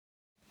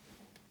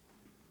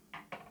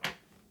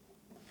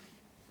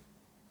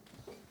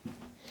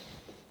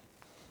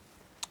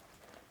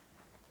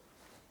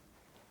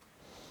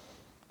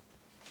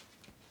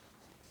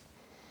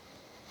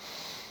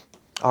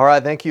All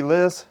right, thank you,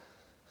 Liz.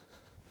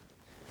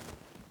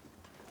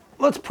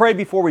 Let's pray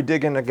before we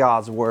dig into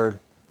God's Word.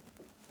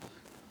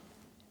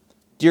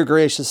 Dear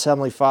gracious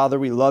Heavenly Father,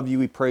 we love you,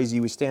 we praise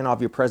you, we stand off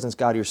your presence.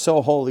 God, you're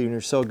so holy and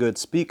you're so good.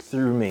 Speak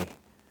through me.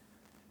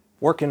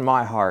 Work in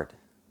my heart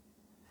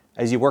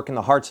as you work in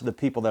the hearts of the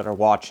people that are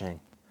watching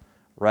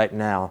right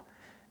now.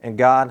 And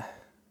God,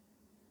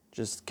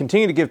 just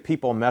continue to give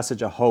people a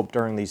message of hope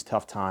during these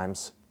tough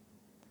times.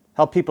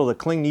 Help people to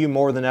cling to you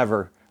more than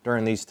ever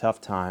during these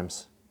tough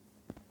times.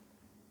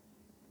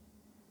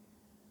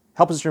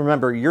 Help us to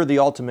remember you're the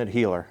ultimate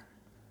healer,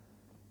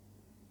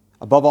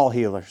 above all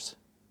healers,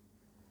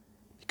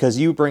 because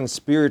you bring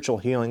spiritual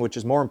healing, which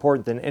is more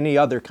important than any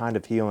other kind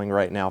of healing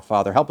right now,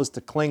 Father. Help us to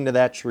cling to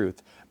that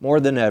truth more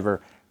than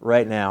ever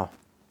right now.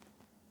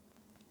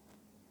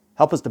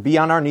 Help us to be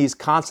on our knees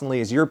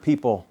constantly as your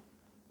people,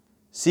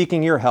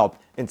 seeking your help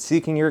and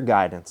seeking your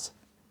guidance.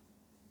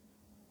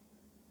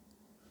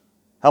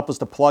 Help us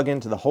to plug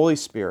into the Holy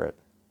Spirit,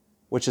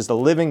 which is the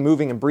living,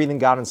 moving, and breathing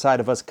God inside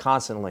of us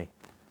constantly.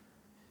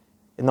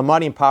 In the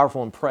mighty and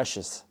powerful and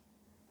precious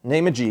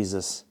name of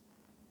Jesus,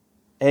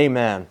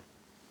 amen.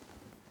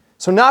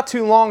 So not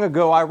too long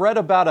ago, I read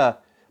about a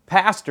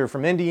pastor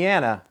from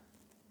Indiana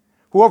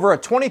who over a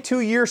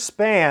 22-year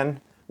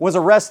span was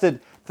arrested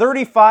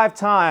 35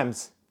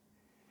 times.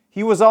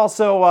 He was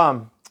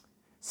also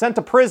sent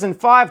to prison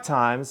 5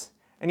 times,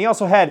 and he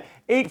also had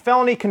 8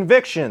 felony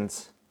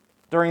convictions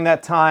during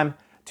that time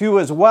too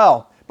as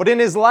well. But in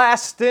his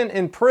last stint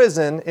in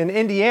prison in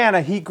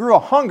Indiana, he grew a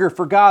hunger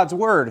for God's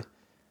Word.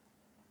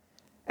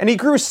 And he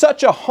grew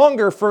such a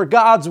hunger for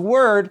God's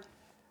Word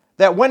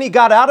that when he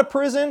got out of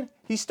prison,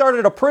 he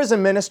started a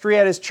prison ministry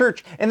at his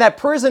church. And that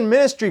prison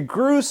ministry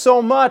grew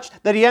so much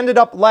that he ended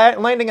up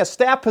landing a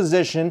staff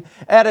position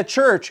at a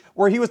church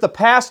where he was the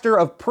pastor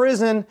of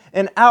prison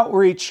and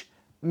outreach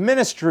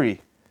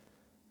ministry.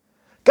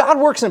 God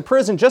works in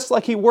prison just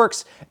like he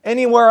works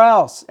anywhere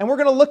else. And we're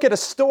going to look at a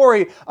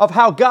story of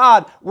how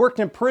God worked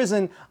in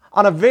prison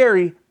on a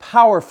very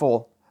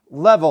powerful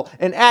level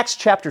in Acts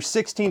chapter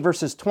 16,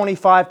 verses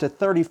 25 to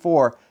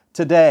 34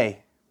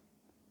 today.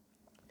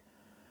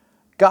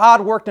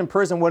 God worked in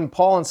prison when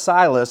Paul and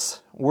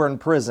Silas were in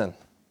prison.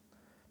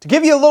 To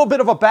give you a little bit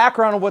of a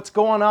background of what's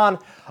going on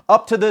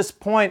up to this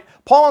point,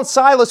 Paul and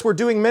Silas were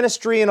doing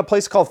ministry in a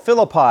place called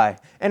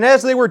Philippi. And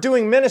as they were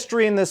doing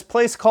ministry in this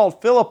place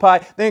called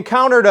Philippi, they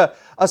encountered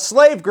a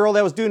slave girl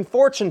that was doing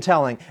fortune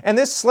telling. And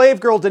this slave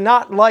girl did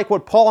not like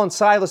what Paul and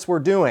Silas were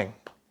doing.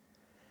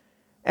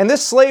 And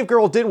this slave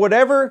girl did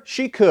whatever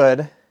she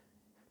could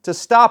to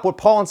stop what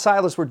Paul and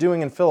Silas were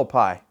doing in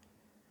Philippi.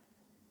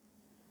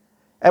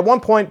 At one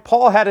point,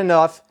 Paul had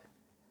enough,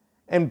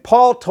 and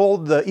Paul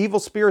told the evil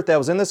spirit that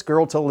was in this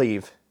girl to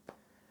leave.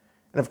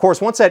 And of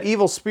course, once that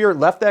evil spirit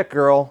left that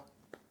girl,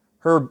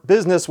 her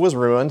business was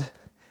ruined.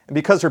 And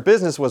because her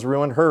business was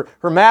ruined, her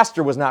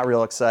master was not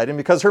real excited. And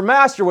because her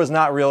master was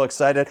not real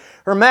excited,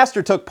 her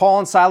master took Paul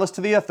and Silas to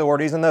the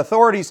authorities, and the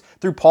authorities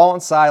threw Paul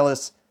and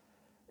Silas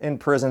in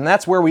prison.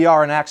 That's where we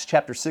are in Acts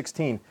chapter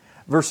 16,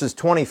 verses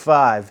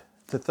 25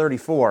 to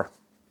 34.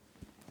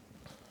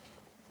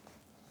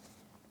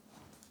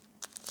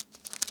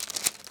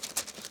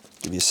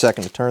 Give you a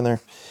second to turn there.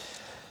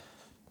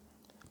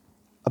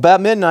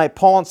 About midnight,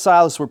 Paul and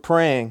Silas were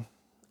praying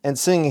and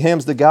singing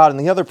hymns to God, and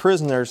the other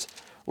prisoners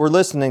were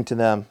listening to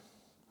them.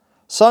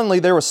 Suddenly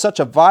there was such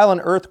a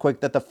violent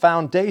earthquake that the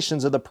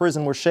foundations of the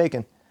prison were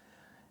shaken.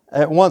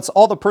 At once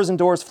all the prison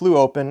doors flew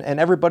open, and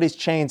everybody's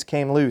chains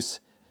came loose.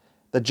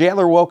 The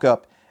jailer woke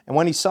up, and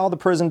when he saw the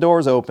prison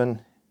doors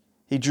open,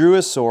 he drew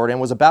his sword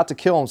and was about to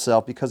kill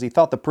himself because he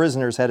thought the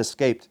prisoners had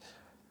escaped.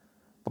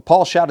 But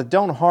Paul shouted,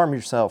 "Don't harm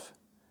yourself.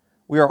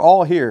 We are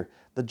all here."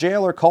 The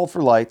jailer called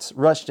for lights,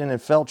 rushed in, and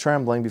fell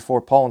trembling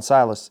before Paul and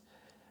Silas.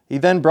 He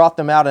then brought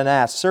them out and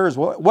asked, "Sirs,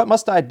 what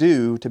must I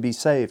do to be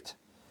saved?"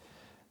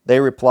 They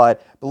replied,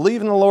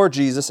 "Believe in the Lord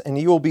Jesus, and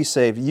you will be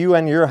saved, you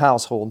and your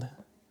household."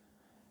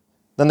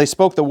 Then they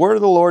spoke the word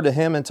of the Lord to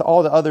him and to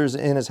all the others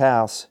in his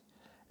house.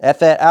 At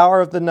that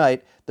hour of the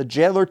night, the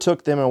jailer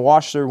took them and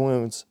washed their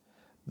wounds.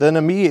 Then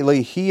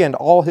immediately he and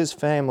all his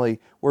family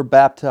were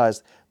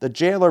baptized. The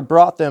jailer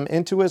brought them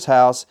into his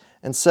house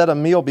and set a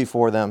meal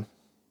before them.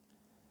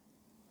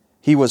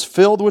 He was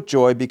filled with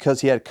joy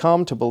because he had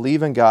come to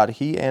believe in God,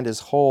 he and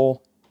his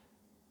whole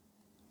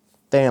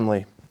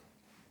family.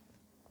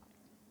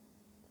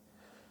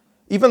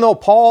 Even though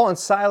Paul and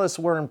Silas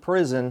were in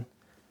prison,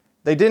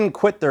 they didn't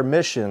quit their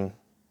mission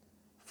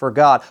for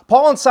God.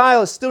 Paul and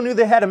Silas still knew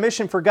they had a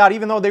mission for God,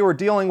 even though they were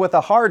dealing with a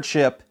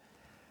hardship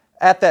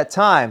at that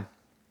time.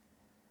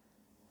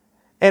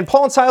 And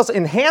Paul and Silas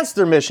enhanced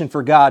their mission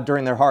for God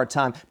during their hard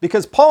time,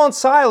 because Paul and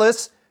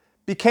Silas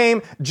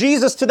became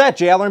Jesus to that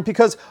jailer, and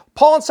because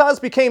Paul and Silas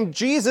became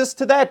Jesus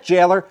to that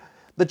jailer,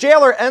 the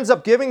jailer ends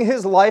up giving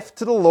his life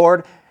to the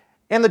Lord,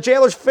 and the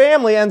jailer's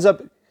family ends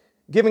up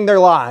giving their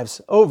lives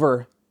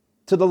over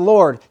to the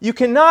Lord. You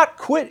cannot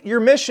quit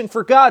your mission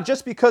for God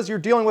just because you're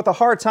dealing with a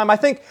hard time. I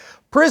think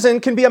prison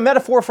can be a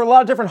metaphor for a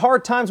lot of different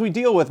hard times we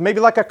deal with,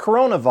 maybe like a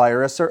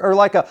coronavirus or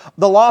like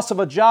the loss of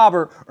a job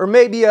or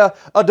maybe a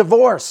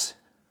divorce.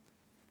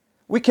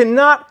 We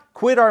cannot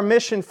quit our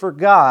mission for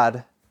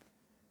God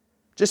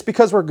just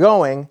because we're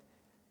going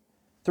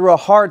through a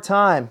hard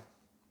time.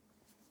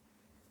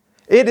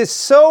 It is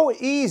so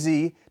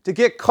easy to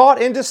get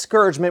caught in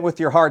discouragement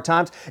with your hard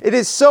times. It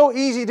is so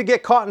easy to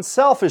get caught in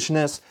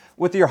selfishness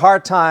with your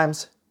hard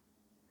times.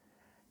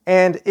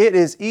 And it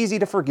is easy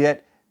to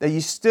forget that you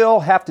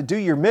still have to do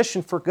your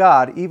mission for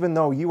God even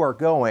though you are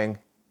going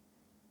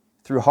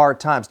through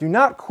hard times. Do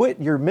not quit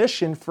your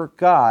mission for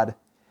God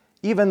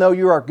even though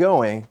you are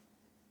going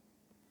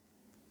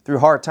through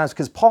hard times.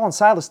 Because Paul and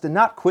Silas did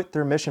not quit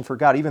their mission for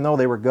God even though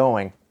they were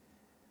going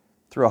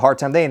through a hard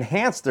time. They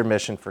enhanced their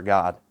mission for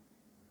God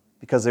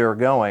because they were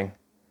going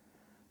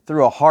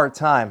through a hard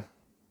time.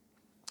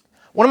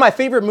 One of my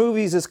favorite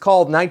movies is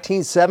called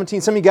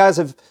 1917. Some of you guys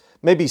have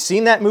maybe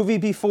seen that movie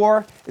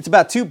before. It's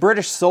about two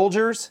British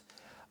soldiers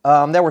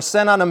that were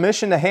sent on a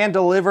mission to hand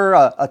deliver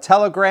a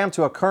telegram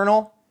to a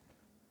colonel.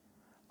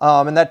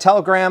 And that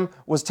telegram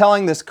was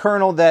telling this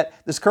colonel that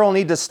this colonel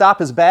needed to stop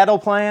his battle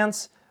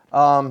plans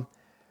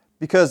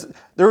because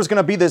there was going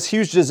to be this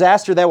huge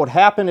disaster that would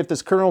happen if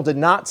this colonel did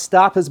not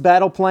stop his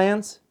battle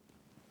plans.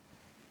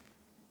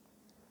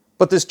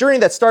 But this journey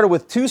that started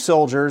with two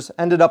soldiers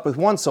ended up with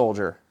one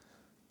soldier.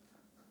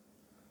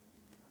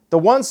 The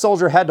one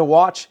soldier had to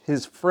watch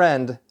his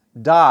friend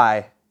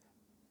die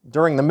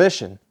during the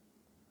mission.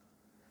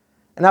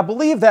 And I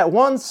believe that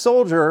one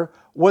soldier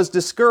was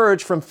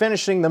discouraged from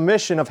finishing the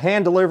mission of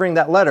hand delivering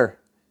that letter.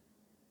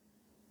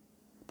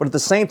 But at the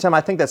same time,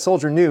 I think that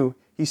soldier knew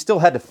he still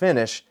had to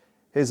finish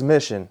his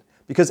mission.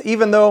 Because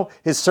even though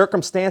his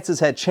circumstances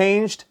had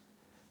changed,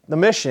 the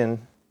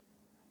mission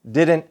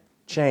didn't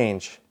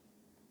change.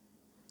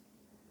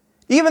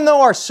 Even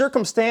though our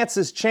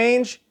circumstances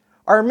change,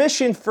 our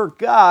mission for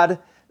God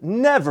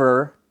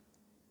never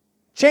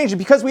changes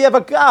because we have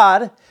a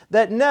God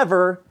that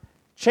never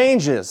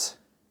changes.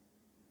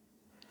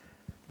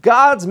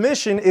 God's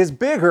mission is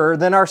bigger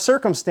than our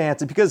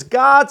circumstances because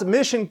God's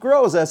mission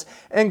grows us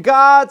and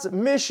God's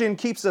mission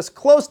keeps us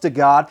close to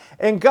God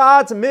and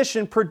God's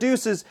mission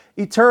produces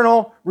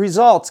eternal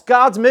results.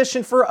 God's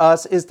mission for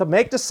us is to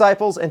make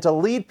disciples and to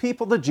lead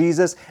people to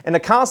Jesus and to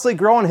constantly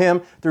grow in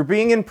Him through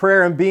being in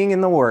prayer and being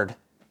in the Word.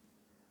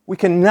 We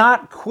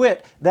cannot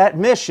quit that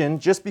mission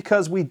just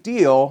because we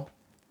deal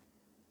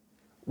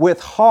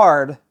with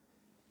hard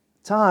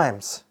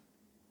times.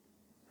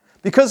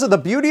 Because of the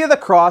beauty of the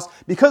cross,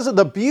 because of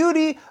the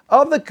beauty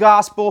of the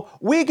gospel,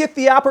 we get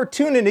the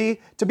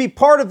opportunity to be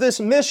part of this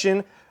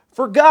mission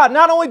for God.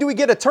 Not only do we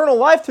get eternal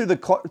life through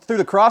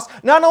the cross,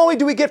 not only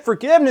do we get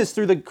forgiveness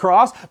through the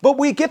cross, but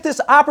we get this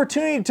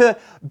opportunity to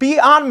be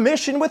on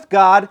mission with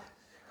God.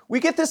 We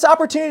get this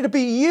opportunity to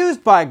be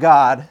used by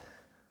God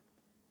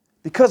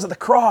because of the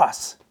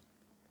cross.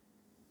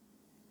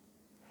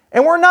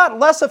 And we're not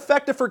less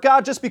effective for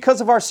God just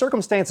because of our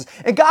circumstances.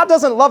 And God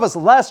doesn't love us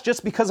less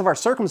just because of our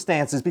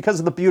circumstances, because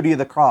of the beauty of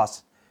the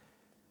cross.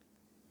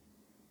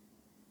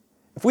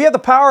 If we have the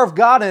power of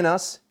God in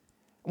us,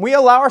 and we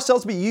allow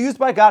ourselves to be used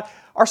by God,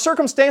 our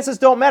circumstances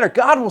don't matter.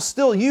 God will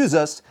still use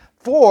us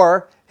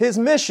for His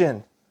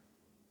mission.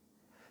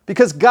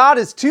 Because God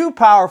is too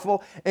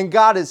powerful and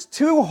God is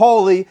too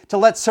holy to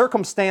let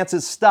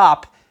circumstances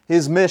stop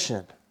His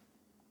mission.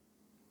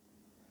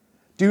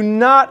 Do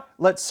not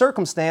let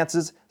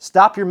circumstances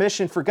stop your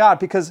mission for God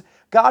because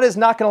God is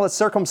not going to let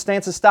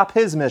circumstances stop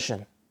His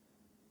mission.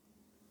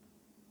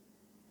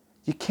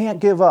 You can't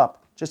give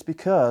up just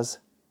because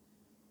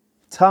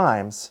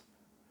times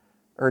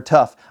are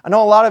tough. I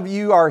know a lot of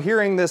you are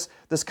hearing this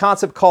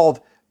concept called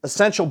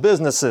essential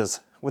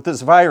businesses with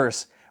this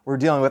virus we're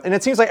dealing with. And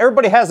it seems like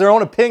everybody has their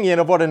own opinion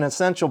of what an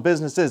essential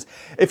business is.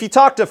 If you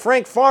talk to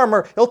Frank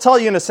Farmer, he'll tell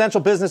you an essential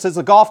business is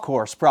a golf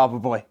course,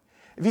 probably.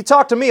 If you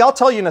talk to me, I'll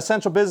tell you an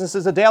essential business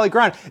is a daily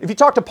grind. If you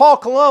talk to Paul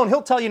Cologne,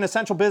 he'll tell you an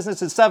essential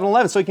business is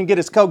 7-Eleven so he can get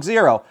his Coke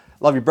Zero.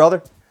 Love you,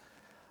 brother.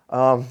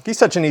 He's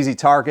such an easy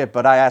target,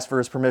 but I ask for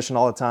his permission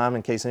all the time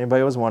in case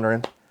anybody was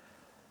wondering.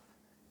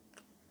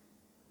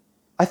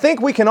 I think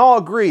we can all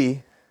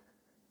agree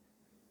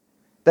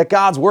that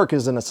God's work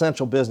is an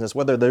essential business,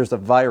 whether there's a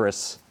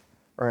virus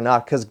or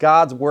not, because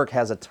God's work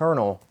has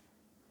eternal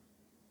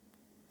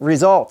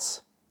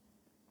results.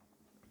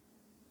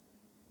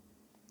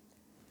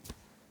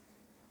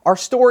 Our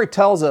story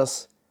tells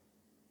us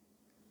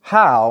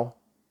how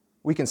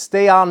we can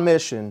stay on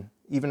mission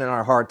even in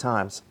our hard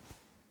times.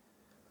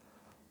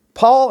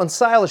 Paul and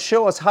Silas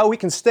show us how we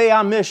can stay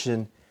on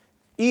mission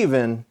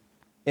even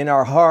in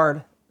our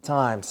hard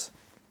times.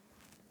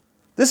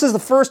 This is the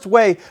first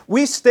way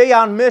we stay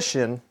on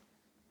mission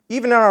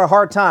even in our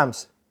hard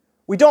times.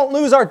 We don't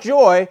lose our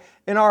joy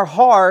in our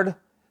hard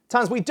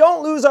times. We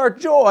don't lose our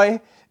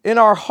joy in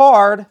our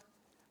hard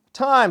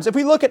times. If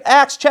we look at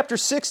Acts chapter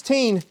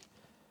 16,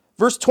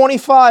 Verse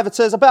 25, it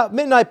says, about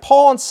midnight,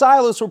 Paul and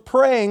Silas were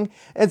praying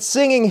and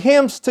singing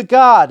hymns to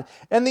God,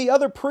 and the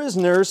other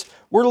prisoners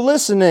were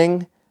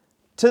listening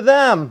to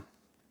them.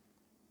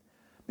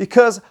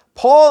 Because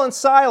Paul and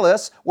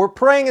Silas were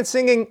praying and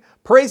singing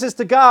praises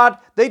to God,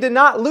 they did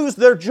not lose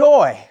their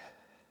joy.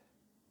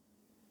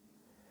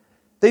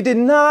 They did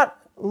not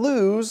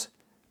lose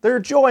their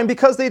joy. And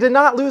because they did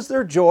not lose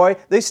their joy,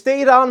 they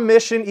stayed on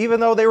mission even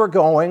though they were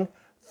going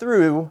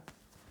through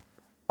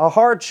a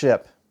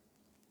hardship.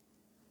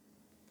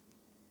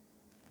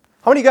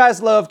 How many of you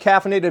guys love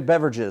caffeinated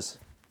beverages?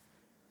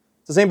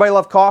 Does anybody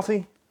love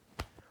coffee?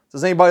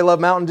 Does anybody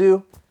love Mountain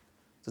Dew?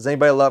 Does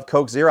anybody love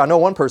Coke Zero? I know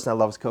one person that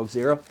loves Coke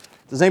Zero.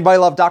 Does anybody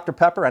love Dr.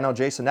 Pepper? I know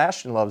Jason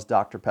Ashton loves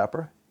Dr.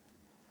 Pepper.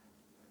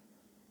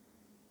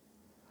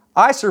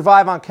 I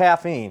survive on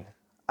caffeine.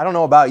 I don't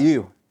know about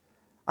you.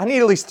 I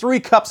need at least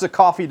 3 cups of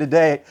coffee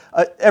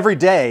every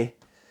day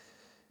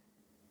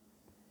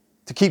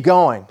to keep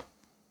going.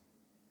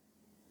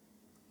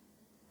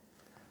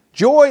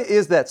 Joy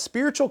is that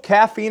spiritual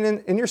caffeine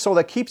in your soul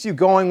that keeps you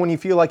going when you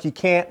feel like you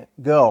can't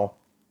go.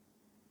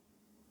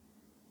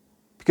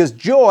 Because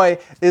joy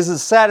is a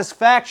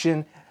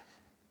satisfaction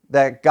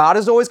that God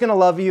is always going to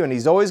love you and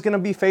He's always going to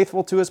be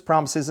faithful to His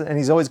promises and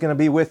He's always going to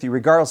be with you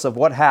regardless of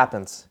what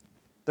happens.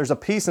 There's a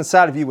peace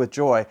inside of you with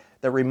joy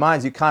that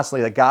reminds you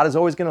constantly that God is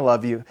always going to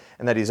love you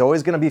and that He's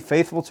always going to be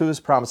faithful to His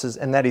promises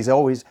and that He's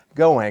always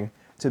going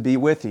to be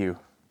with you.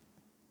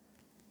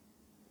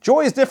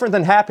 Joy is different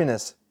than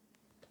happiness.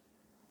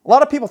 A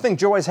lot of people think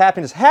joy is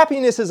happiness.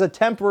 Happiness is a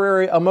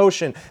temporary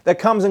emotion that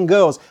comes and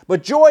goes,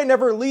 but joy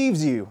never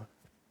leaves you.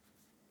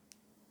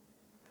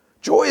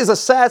 Joy is a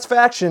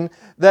satisfaction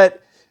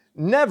that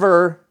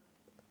never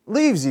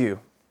leaves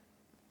you.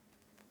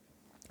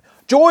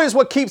 Joy is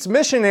what keeps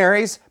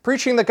missionaries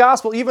preaching the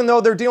gospel even though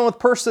they're dealing with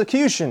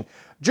persecution.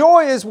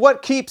 Joy is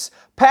what keeps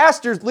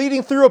pastors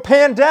leading through a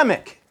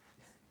pandemic.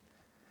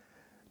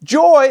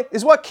 Joy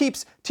is what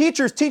keeps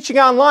teachers teaching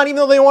online even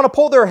though they want to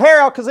pull their hair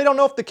out because they don't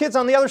know if the kids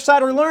on the other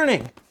side are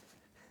learning.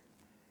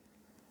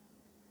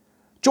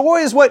 Joy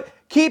is what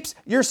keeps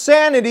your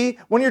sanity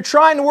when you're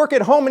trying to work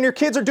at home and your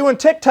kids are doing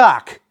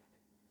TikTok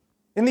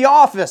in the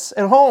office,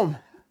 at home.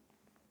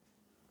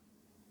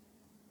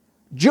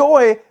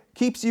 Joy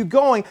keeps you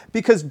going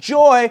because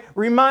joy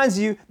reminds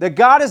you that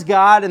God is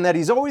God and that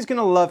He's always going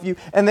to love you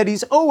and that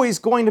He's always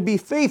going to be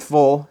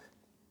faithful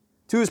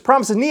to His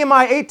promises.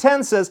 Nehemiah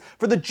 8:10 says,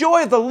 "For the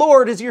joy of the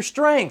Lord is your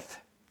strength."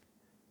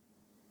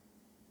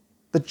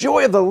 The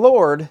joy of the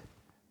Lord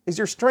is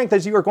your strength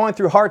as you are going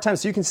through hard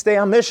times so you can stay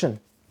on mission.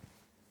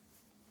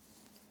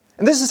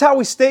 And this is how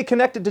we stay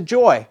connected to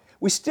joy.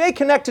 We stay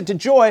connected to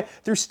joy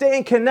through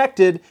staying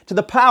connected to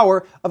the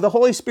power of the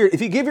Holy Spirit.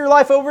 If you give your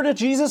life over to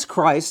Jesus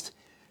Christ,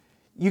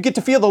 you get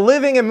to feel the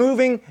living and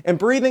moving and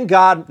breathing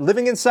God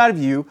living inside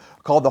of you,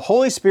 called the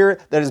Holy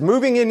Spirit, that is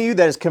moving in you,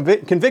 that is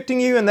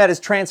convicting you, and that is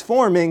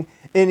transforming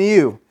in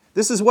you.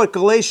 This is what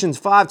Galatians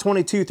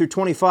 5:22 through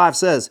 25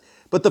 says.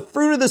 But the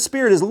fruit of the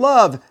Spirit is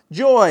love,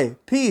 joy,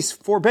 peace,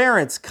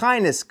 forbearance,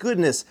 kindness,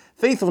 goodness,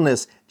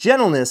 faithfulness,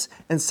 gentleness,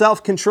 and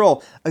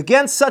self-control.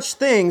 Against such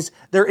things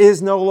there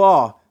is no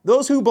law.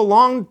 Those who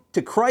belong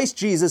to Christ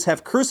Jesus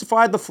have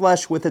crucified the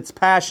flesh with its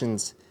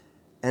passions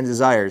and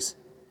desires.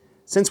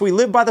 Since we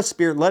live by the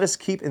Spirit, let us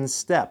keep in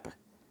step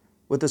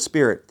with the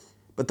Spirit.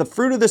 But the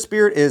fruit of the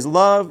Spirit is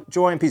love,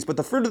 joy, and peace. But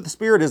the fruit of the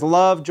Spirit is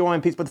love, joy,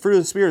 and peace. But the fruit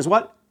of the Spirit is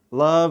what?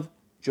 Love,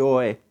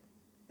 joy,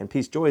 and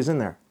peace. Joy is in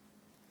there.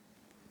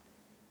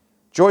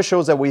 Joy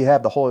shows that we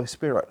have the Holy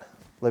Spirit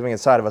living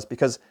inside of us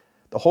because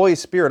the Holy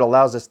Spirit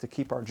allows us to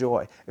keep our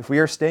joy. If we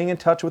are staying in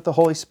touch with the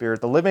Holy Spirit,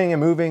 the living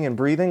and moving and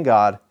breathing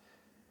God,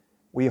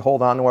 we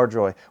hold on to our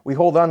joy. We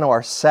hold on to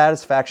our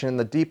satisfaction in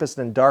the deepest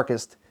and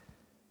darkest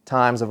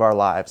times of our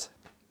lives.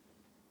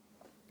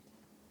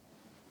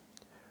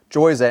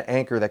 Joy is that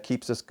anchor that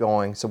keeps us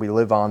going so we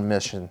live on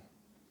mission.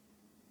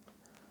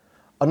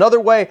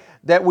 Another way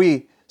that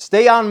we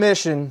stay on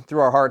mission through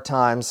our hard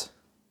times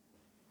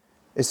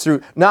is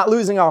through not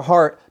losing our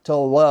heart to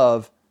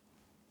love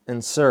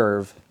and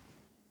serve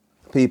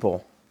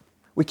people.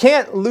 We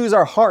can't lose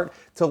our heart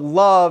to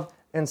love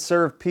and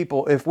serve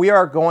people if we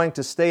are going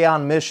to stay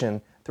on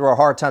mission through our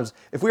hard times,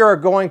 if we are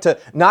going to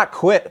not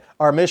quit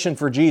our mission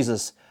for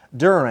Jesus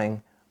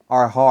during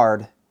our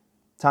hard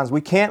times.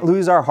 We can't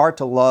lose our heart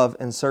to love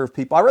and serve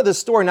people. I read this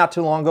story not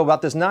too long ago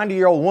about this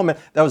 90-year-old woman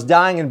that was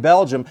dying in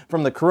Belgium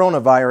from the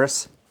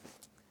coronavirus.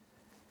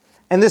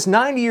 And this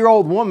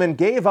 90-year-old woman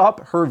gave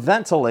up her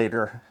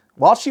ventilator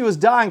while she was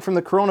dying from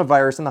the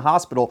coronavirus in the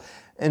hospital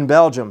in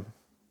Belgium.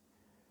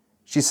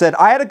 She said,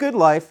 "I had a good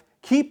life.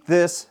 Keep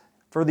this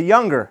for the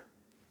younger."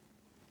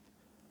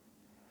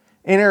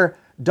 In her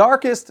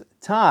darkest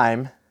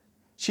time,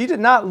 she did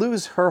not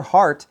lose her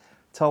heart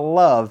to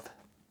love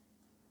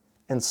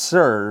and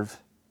serve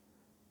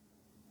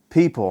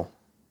people.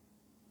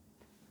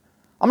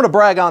 I'm going to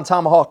brag on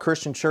Tomahawk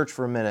Christian Church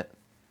for a minute.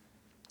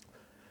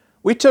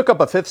 We took up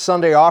a Fifth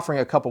Sunday offering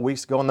a couple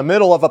weeks ago in the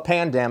middle of a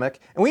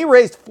pandemic, and we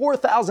raised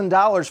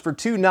 $4,000 for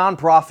 2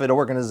 nonprofit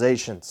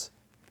organizations.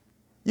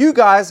 You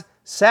guys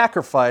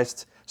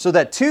sacrificed so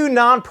that two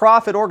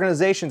nonprofit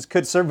organizations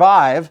could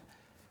survive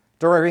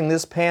during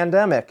this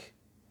pandemic.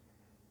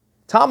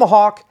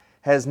 Tomahawk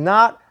has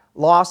not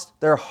lost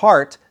their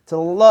heart to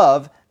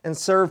love and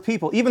serve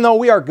people. Even though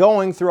we are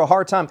going through a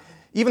hard time,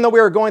 even though we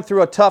are going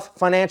through a tough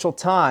financial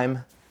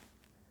time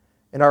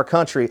in our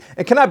country.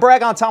 And can I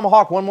brag on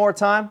Tomahawk one more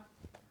time?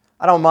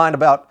 I don't mind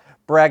about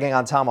bragging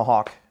on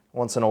Tomahawk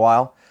once in a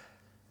while.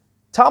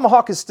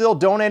 Tomahawk is still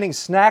donating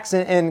snacks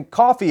and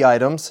coffee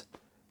items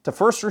to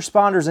first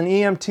responders and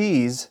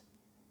EMTs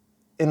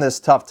in this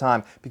tough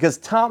time because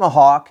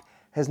Tomahawk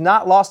has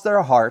not lost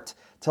their heart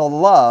to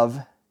love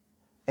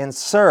and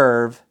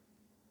serve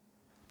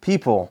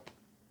people.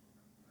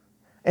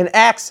 In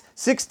Acts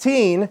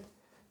 16,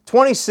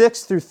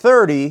 26 through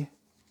 30,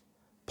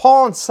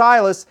 Paul and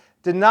Silas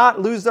did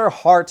not lose their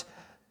heart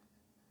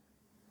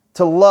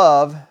to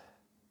love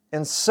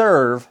and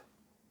serve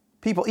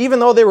people, even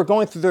though they were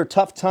going through their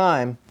tough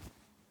time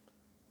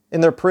in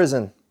their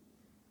prison.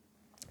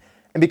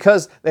 And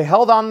because they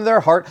held on to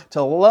their heart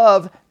to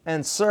love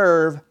and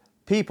serve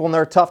people in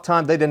their tough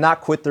time, they did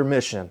not quit their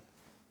mission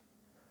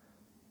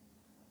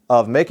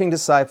of making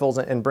disciples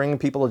and bringing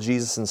people to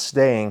Jesus and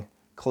staying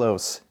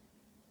close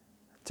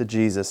to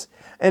Jesus.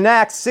 In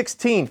Acts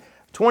 16,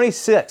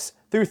 26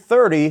 through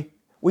 30,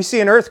 we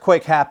see an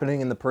earthquake happening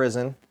in the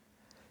prison.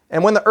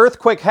 And when the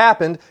earthquake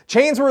happened,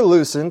 chains were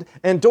loosened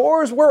and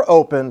doors were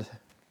opened.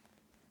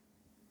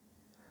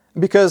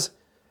 Because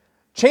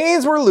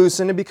chains were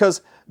loosened and because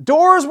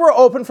doors were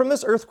opened from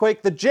this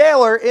earthquake, the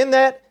jailer in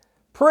that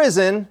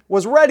prison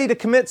was ready to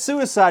commit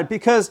suicide.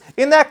 Because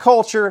in that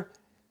culture,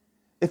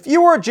 if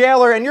you were a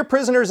jailer and your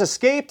prisoners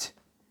escaped,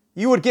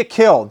 you would get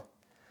killed.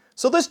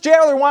 So this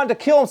jailer wanted to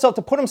kill himself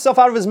to put himself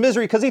out of his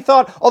misery because he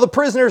thought all the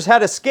prisoners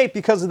had escaped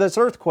because of this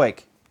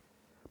earthquake.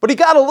 But he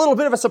got a little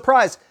bit of a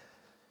surprise.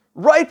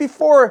 Right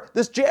before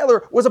this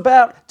jailer was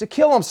about to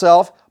kill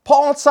himself,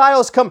 Paul and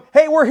Silas come,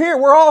 "Hey, we're here.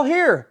 We're all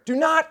here. Do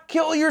not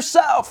kill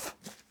yourself.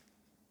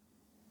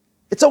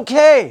 It's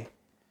okay."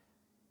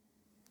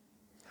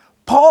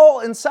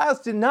 Paul and Silas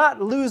did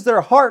not lose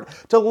their heart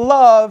to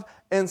love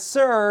and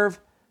serve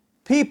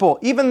people,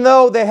 even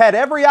though they had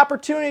every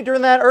opportunity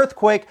during that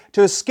earthquake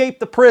to escape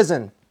the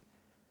prison.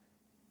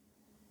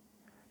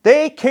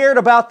 They cared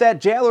about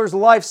that jailer's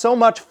life so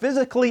much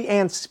physically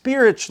and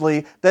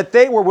spiritually that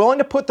they were willing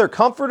to put their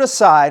comfort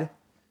aside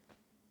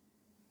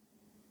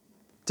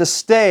to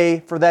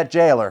stay for that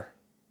jailer.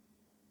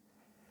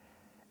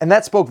 And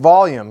that spoke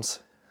volumes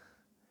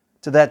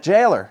to that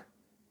jailer.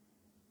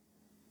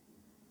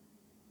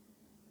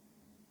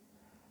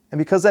 And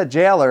because that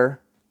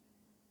jailer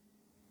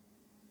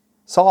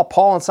saw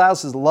Paul and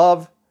Silas's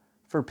love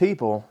for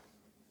people,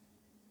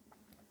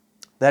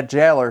 that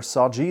jailer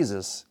saw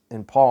Jesus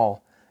in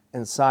Paul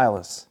and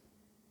Silas.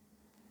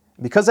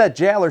 Because that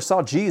jailer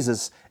saw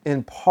Jesus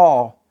in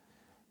Paul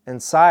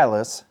and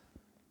Silas,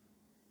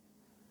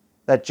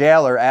 that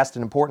jailer asked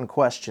an important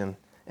question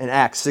in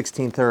Acts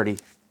 16:30.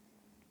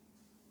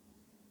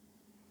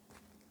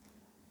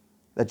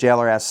 That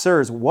jailer asked,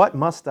 "Sirs, what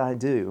must I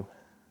do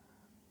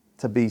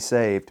to be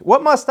saved?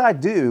 What must I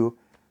do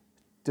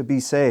to be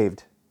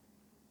saved?"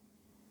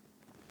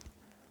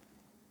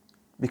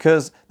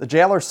 Because the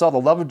jailer saw the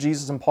love of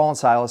Jesus in Paul and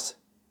Silas,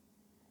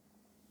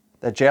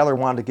 that jailer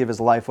wanted to give his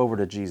life over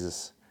to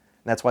Jesus.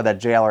 And that's why that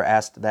jailer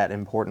asked that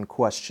important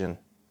question.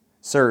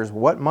 "Sirs,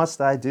 what must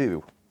I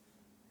do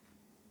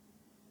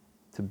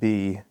to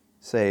be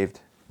saved?"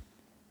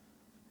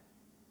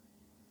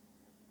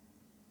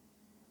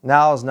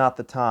 Now is not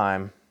the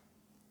time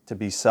to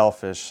be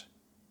selfish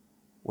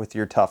with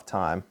your tough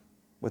time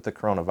with the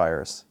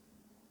coronavirus.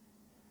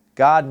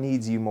 God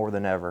needs you more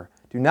than ever.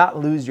 Do not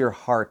lose your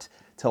heart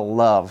to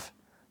love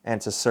and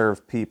to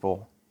serve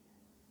people,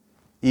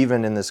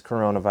 even in this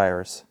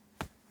coronavirus.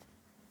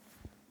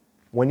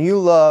 When you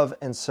love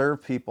and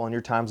serve people in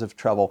your times of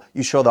trouble,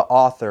 you show the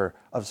author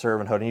of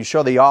servanthood and you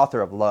show the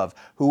author of love,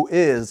 who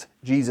is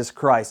Jesus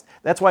Christ.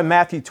 That's why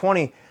Matthew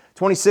 20,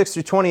 26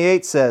 through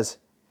 28 says,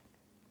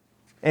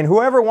 "And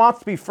whoever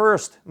wants to be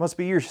first must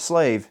be your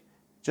slave,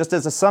 just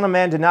as the Son of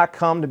Man did not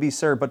come to be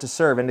served, but to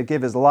serve and to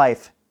give his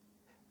life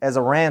as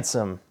a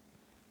ransom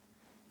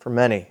for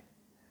many."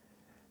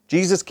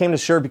 Jesus came to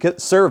serve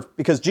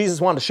because Jesus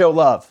wanted to show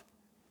love.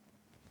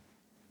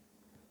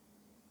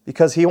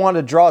 Because he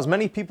wanted to draw as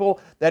many people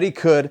that he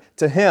could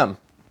to him,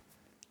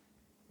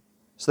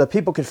 so that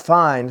people could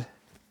find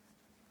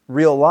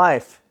real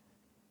life.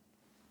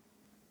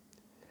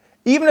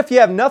 Even if you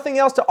have nothing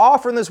else to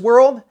offer in this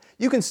world,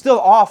 you can still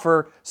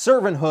offer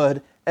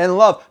servanthood and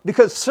love.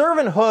 Because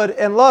servanthood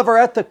and love are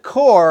at the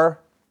core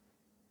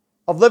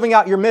of living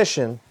out your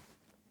mission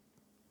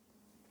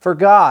for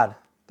God.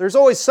 There's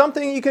always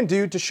something you can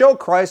do to show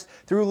Christ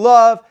through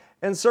love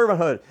and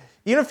servanthood.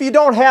 Even if you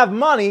don't have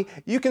money,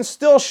 you can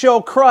still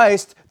show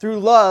Christ through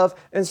love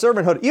and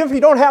servanthood. Even if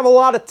you don't have a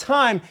lot of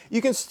time,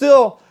 you can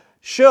still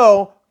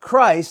show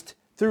Christ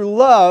through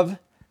love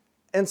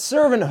and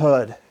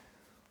servanthood.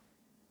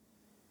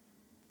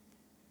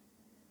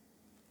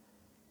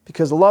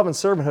 Because love and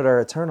servanthood are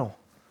eternal.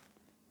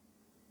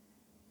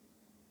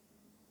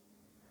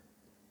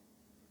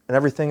 and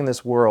everything in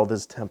this world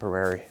is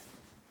temporary.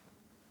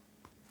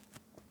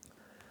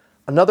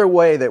 Another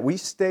way that we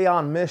stay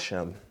on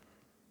mission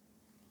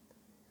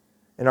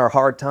in our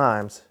hard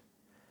times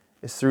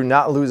is through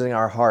not losing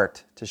our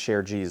heart to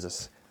share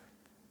Jesus.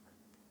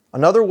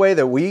 Another way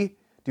that we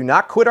do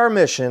not quit our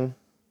mission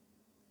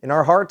in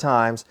our hard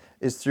times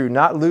is through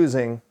not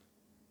losing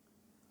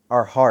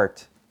our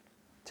heart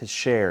to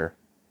share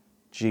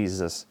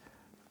Jesus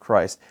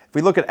Christ. If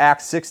we look at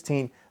Acts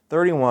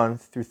 16:31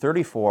 through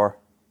 34,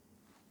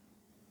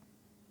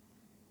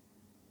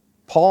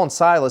 Paul and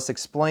Silas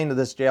explain to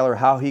this jailer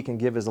how he can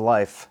give his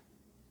life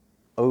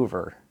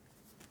over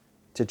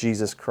to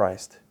Jesus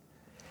Christ.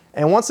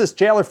 And once this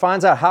jailer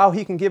finds out how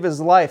he can give his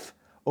life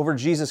over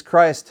to Jesus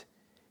Christ,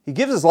 he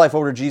gives his life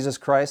over to Jesus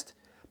Christ,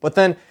 but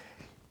then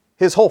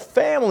his whole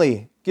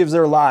family gives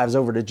their lives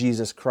over to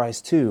Jesus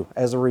Christ too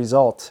as a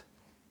result.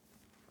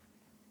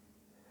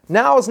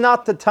 Now is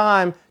not the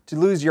time to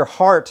lose your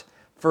heart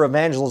for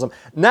evangelism.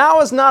 Now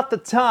is not the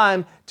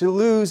time to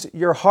lose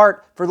your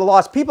heart for the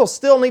lost. People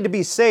still need to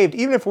be saved,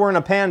 even if we're in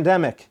a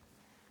pandemic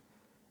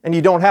and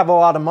you don't have a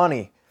lot of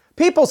money.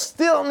 People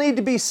still need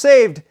to be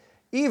saved,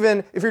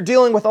 even if you're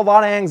dealing with a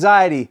lot of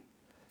anxiety.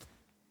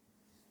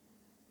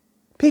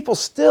 People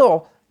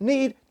still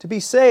need to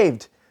be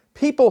saved.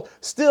 People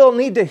still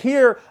need to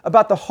hear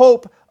about the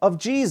hope of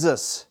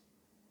Jesus.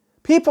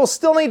 People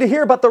still need to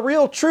hear about the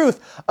real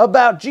truth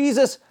about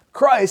Jesus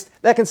Christ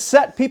that can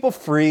set people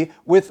free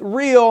with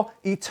real,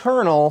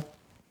 eternal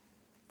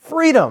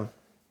freedom.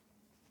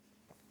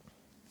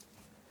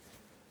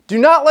 Do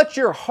not let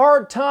your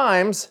hard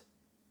times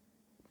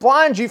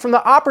blind you from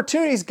the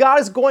opportunities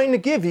God is going to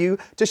give you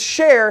to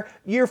share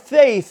your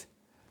faith.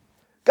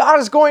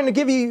 God is going to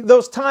give you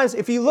those times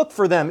if you look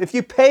for them, if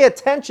you pay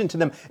attention to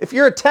them, if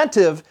you're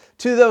attentive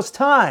to those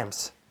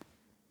times.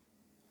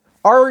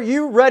 Are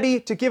you ready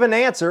to give an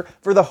answer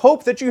for the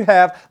hope that you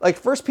have, like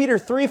 1 Peter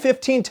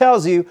 3:15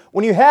 tells you,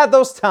 when you have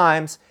those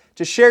times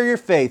to share your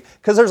faith?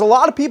 Because there's a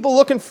lot of people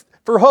looking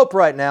for hope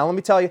right now, let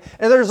me tell you,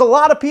 and there's a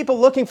lot of people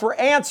looking for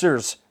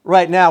answers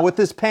right now with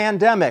this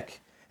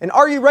pandemic. And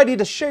are you ready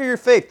to share your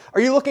faith? Are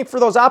you looking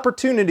for those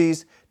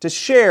opportunities to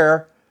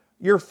share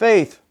your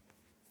faith?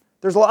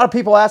 There's a lot of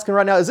people asking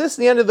right now, is this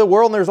the end of the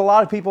world? And there's a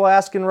lot of people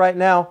asking right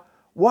now,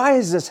 why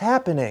is this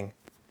happening?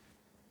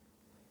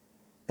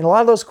 And a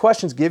lot of those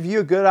questions give you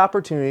a good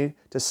opportunity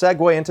to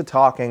segue into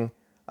talking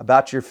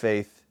about your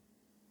faith.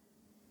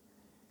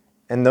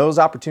 And those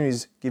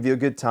opportunities give you a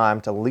good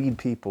time to lead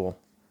people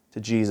to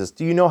Jesus.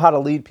 Do you know how to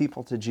lead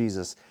people to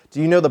Jesus?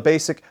 Do you know the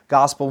basic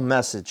gospel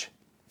message?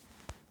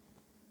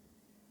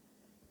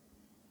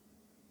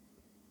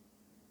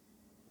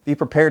 Be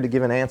prepared to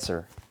give an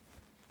answer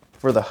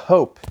for the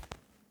hope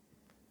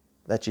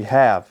that you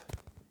have.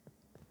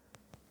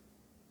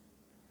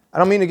 I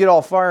don't mean to get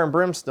all fire and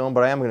brimstone,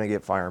 but I am going to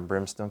get fire and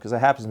brimstone because that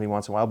happens to me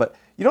once in a while. But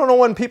you don't know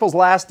when people's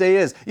last day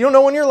is. You don't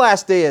know when your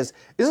last day is.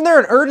 Isn't there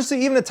an urgency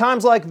even at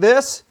times like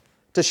this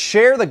to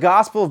share the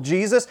gospel of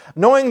Jesus,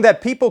 knowing that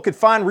people could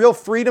find real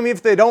freedom even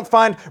if they don't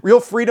find real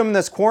freedom in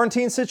this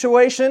quarantine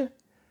situation?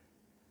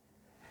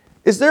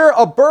 Is there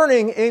a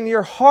burning in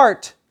your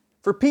heart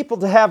for people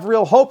to have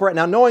real hope right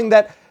now, knowing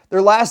that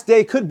their last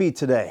day could be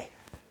today?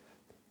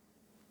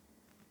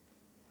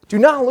 Do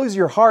not lose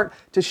your heart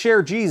to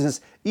share Jesus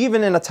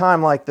even in a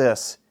time like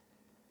this.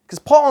 Because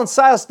Paul and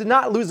Silas did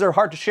not lose their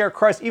heart to share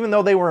Christ even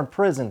though they were in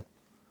prison.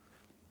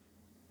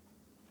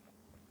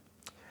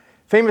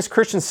 Famous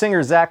Christian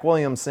singer Zach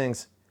Williams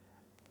sings,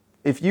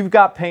 "If you've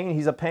got pain,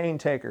 he's a pain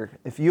taker.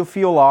 If you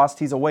feel lost,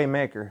 he's a way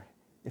maker.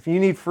 If you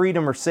need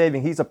freedom or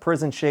saving, he's a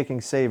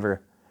prison-shaking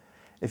savior.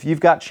 If you've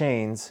got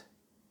chains,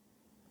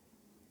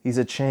 he's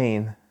a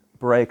chain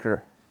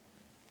breaker."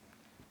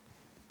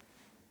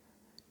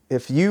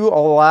 If you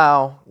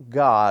allow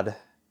God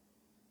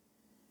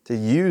to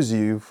use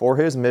you for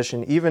His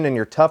mission, even in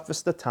your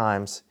toughest of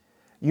times,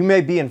 you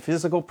may be in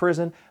physical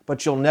prison,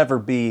 but you'll never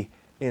be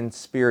in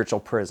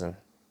spiritual prison.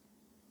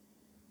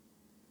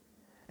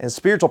 And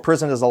spiritual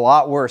prison is a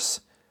lot worse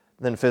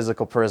than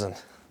physical prison.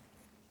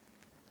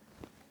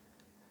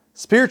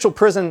 Spiritual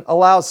prison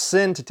allows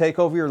sin to take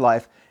over your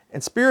life,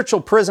 and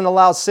spiritual prison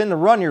allows sin to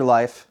run your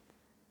life.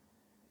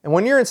 And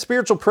when you're in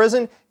spiritual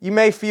prison, you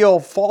may feel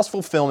false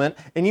fulfillment,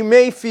 and you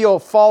may feel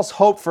false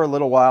hope for a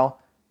little while.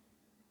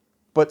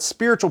 But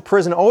spiritual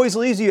prison always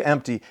leaves you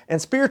empty,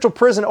 and spiritual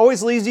prison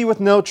always leaves you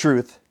with no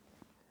truth.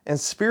 And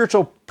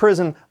spiritual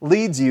prison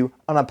leads you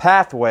on a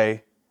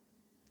pathway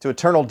to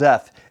eternal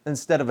death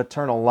instead of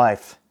eternal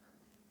life.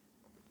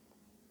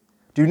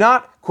 Do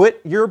not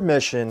quit your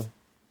mission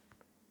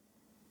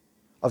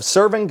of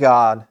serving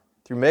God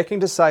through making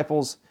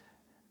disciples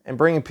and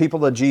bringing people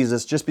to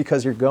Jesus just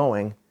because you're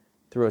going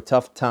through a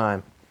tough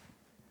time.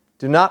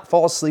 Do not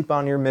fall asleep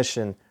on your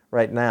mission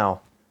right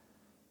now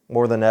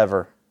more than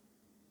ever.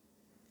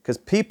 Because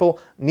people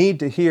need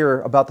to hear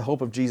about the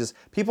hope of Jesus.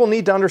 People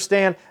need to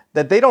understand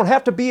that they don't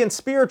have to be in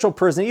spiritual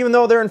prison, even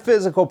though they're in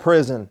physical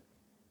prison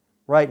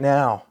right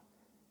now.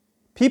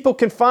 People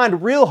can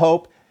find real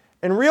hope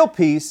and real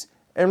peace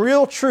and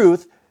real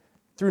truth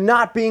through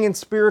not being in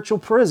spiritual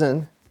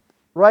prison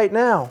right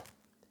now.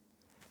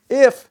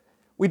 If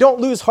we don't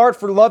lose heart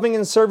for loving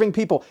and serving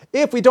people,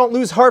 if we don't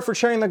lose heart for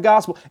sharing the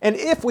gospel, and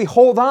if we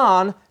hold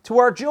on to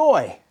our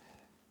joy.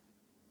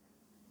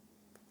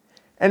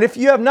 And if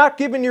you have not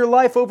given your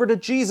life over to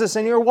Jesus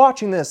and you're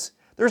watching this,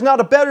 there's not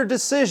a better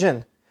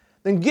decision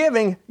than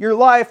giving your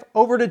life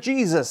over to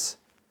Jesus.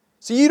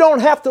 So you don't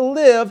have to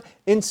live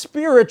in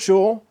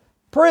spiritual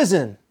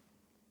prison.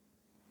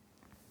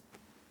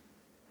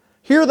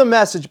 Hear the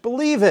message,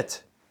 believe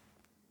it.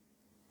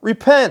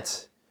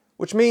 Repent,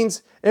 which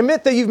means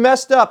admit that you've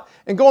messed up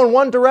and go in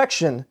one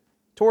direction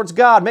towards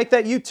God. Make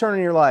that U-turn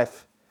in your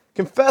life.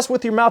 Confess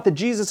with your mouth that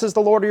Jesus is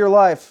the Lord of your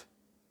life.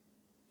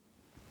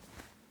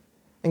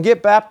 And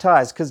get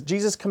baptized because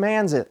Jesus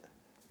commands it.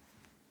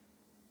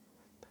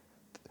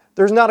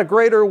 There's not a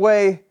greater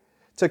way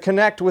to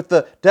connect with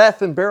the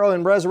death and burial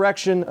and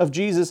resurrection of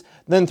Jesus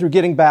than through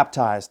getting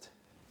baptized.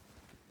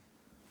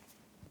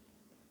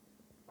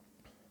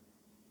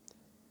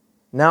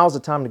 Now is the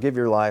time to give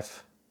your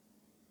life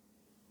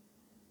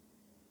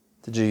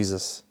to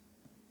Jesus.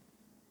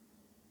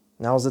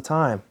 Now is the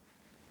time.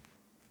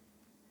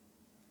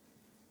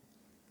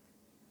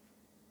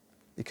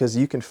 Because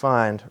you can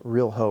find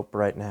real hope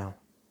right now.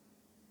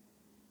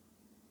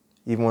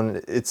 Even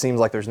when it seems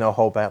like there's no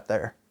hope out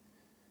there.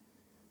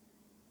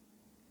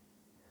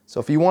 So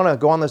if you want to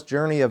go on this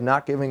journey of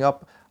not giving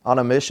up on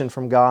a mission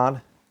from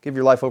God, give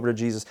your life over to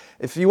Jesus.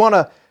 If you want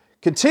to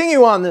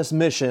continue on this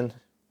mission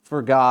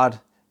for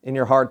God in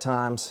your hard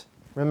times,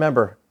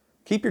 remember,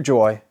 keep your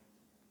joy.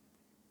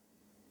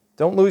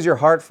 Don't lose your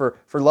heart for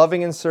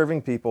loving and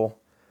serving people.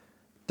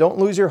 Don't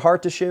lose your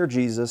heart to share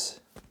Jesus.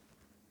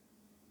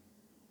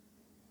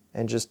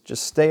 And just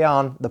stay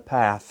on the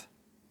path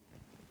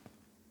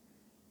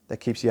that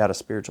keeps you out of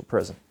spiritual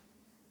prison.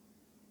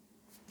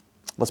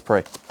 Let's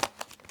pray.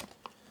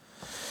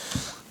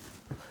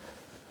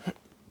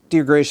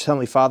 Dear gracious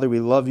Heavenly Father, we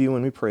love you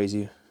and we praise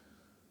you.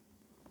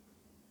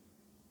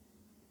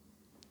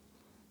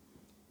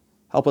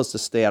 Help us to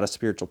stay out of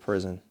spiritual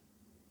prison,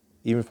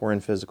 even if we're in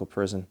physical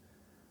prison.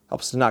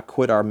 Help us to not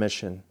quit our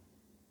mission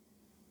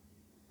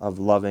of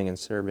loving and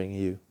serving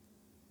you.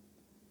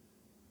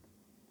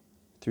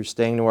 Through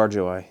staying to our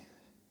joy,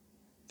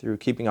 through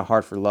keeping a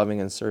heart for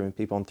loving and serving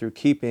people, and through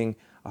keeping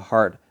a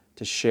heart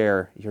to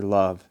share your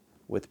love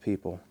with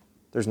people.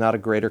 There's not a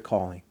greater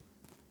calling.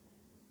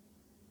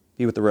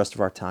 Be with the rest of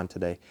our time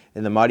today.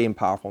 In the mighty and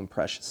powerful and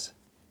precious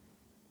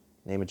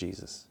name of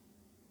Jesus.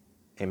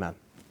 Amen.